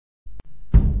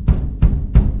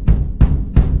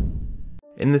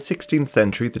In the 16th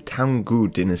century, the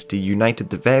Taungoo dynasty united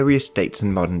the various states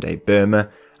in modern-day Burma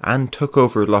and took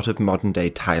over a lot of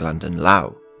modern-day Thailand and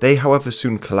Laos. They however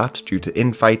soon collapsed due to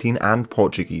infighting and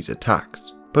Portuguese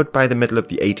attacks. But by the middle of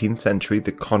the 18th century,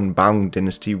 the Konbaung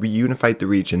dynasty reunified the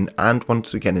region and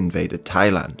once again invaded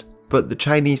Thailand. But the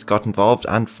Chinese got involved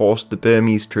and forced the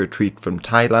Burmese to retreat from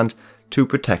Thailand to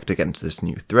protect against this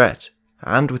new threat.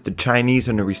 And with the Chinese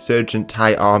and a resurgent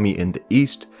Thai army in the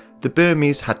east, the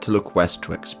Burmese had to look west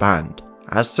to expand.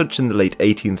 As such, in the late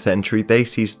 18th century they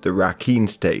seized the Rakhine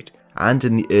state, and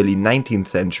in the early 19th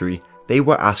century they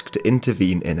were asked to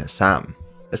intervene in Assam.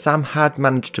 Assam had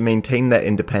managed to maintain their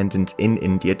independence in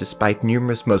India despite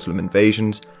numerous Muslim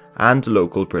invasions and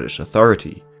local British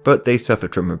authority, but they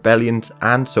suffered from rebellions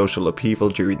and social upheaval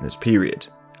during this period,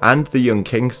 and the young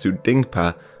king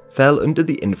Sudingpa fell under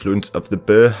the influence of the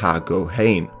Bur Ha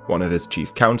Gohain, one of his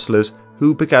chief councillors,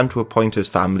 who began to appoint his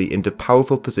family into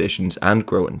powerful positions and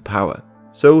grow in power.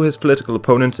 So his political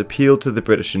opponents appealed to the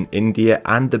British in India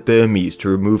and the Burmese to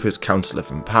remove his councillor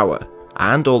from power,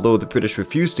 and although the British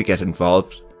refused to get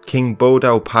involved, King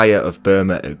Bodau Paya of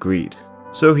Burma agreed.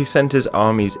 So he sent his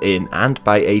armies in, and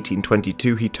by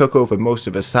 1822 he took over most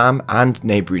of Assam and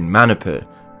neighbouring Manipur,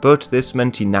 but this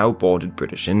meant he now bordered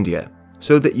British India.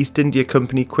 So the East India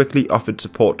Company quickly offered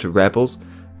support to rebels,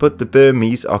 but the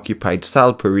Burmese occupied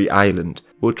Salpuri Island,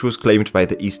 which was claimed by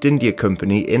the East India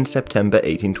Company in September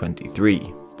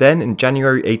 1823. Then in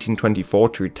January 1824,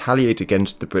 to retaliate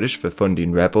against the British for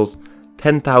funding rebels,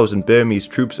 10,000 Burmese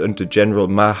troops under General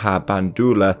Maha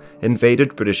Bandula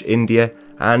invaded British India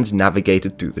and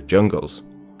navigated through the jungles.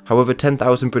 However,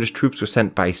 10,000 British troops were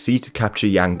sent by sea to capture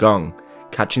Yangon,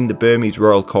 catching the Burmese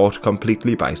royal court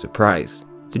completely by surprise.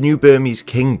 The new Burmese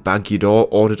king Bagyador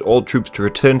ordered all troops to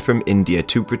return from India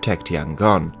to protect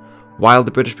Yangon, while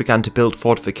the British began to build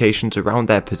fortifications around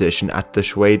their position at the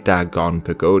Shwe Dagon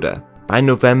Pagoda. By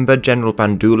November, General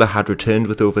Bandula had returned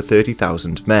with over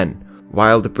 30,000 men,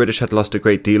 while the British had lost a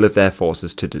great deal of their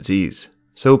forces to disease.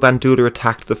 So Bandula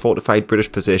attacked the fortified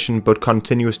British position, but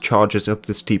continuous charges up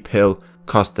the steep hill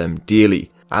cost them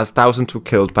dearly, as thousands were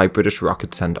killed by British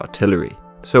rockets and artillery.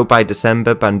 So by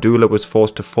December, Bandula was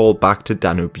forced to fall back to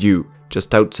Danubu,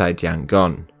 just outside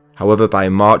Yangon. However, by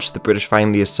March, the British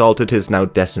finally assaulted his now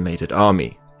decimated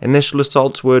army. Initial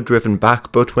assaults were driven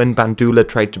back, but when Bandula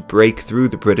tried to break through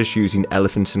the British using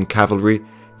elephants and cavalry,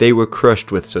 they were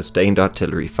crushed with sustained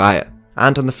artillery fire.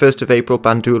 And on the 1st of April,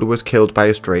 Bandula was killed by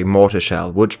a stray mortar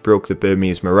shell, which broke the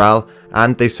Burmese morale,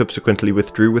 and they subsequently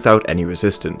withdrew without any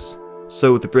resistance.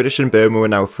 So the British in Burma were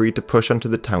now free to push onto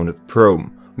the town of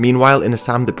Prome. Meanwhile, in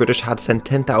Assam, the British had sent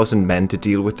 10,000 men to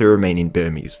deal with the remaining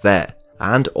Burmese there.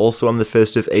 And also on the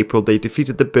 1st of April, they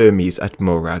defeated the Burmese at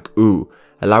Morag-U,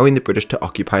 allowing the British to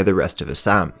occupy the rest of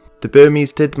Assam. The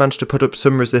Burmese did manage to put up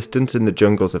some resistance in the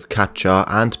jungles of Kachar,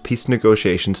 and peace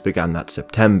negotiations began that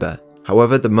September.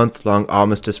 However, the month-long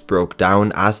armistice broke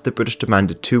down as the British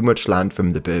demanded too much land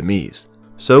from the Burmese.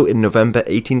 So in November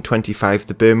 1825,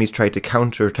 the Burmese tried to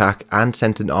counterattack and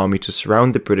sent an army to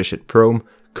surround the British at Prome,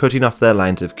 cutting off their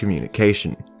lines of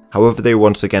communication. However, they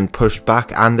once again pushed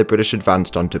back and the British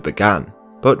advanced onto Bagan.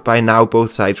 But by now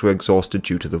both sides were exhausted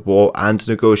due to the war, and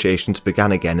negotiations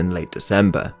began again in late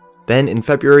December. Then in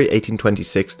February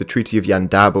 1826, the Treaty of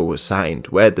Yandabo was signed,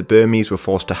 where the Burmese were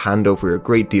forced to hand over a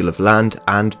great deal of land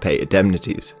and pay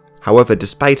indemnities. However,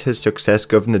 despite his success,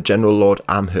 Governor-General Lord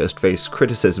Amherst faced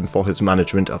criticism for his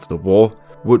management of the war,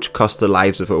 which cost the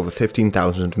lives of over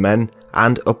 15,000 men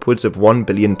and upwards of £1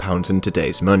 billion in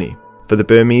today's money. For the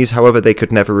Burmese, however, they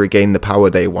could never regain the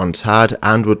power they once had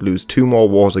and would lose 2 more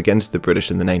wars against the British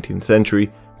in the 19th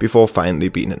century before finally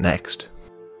being annexed.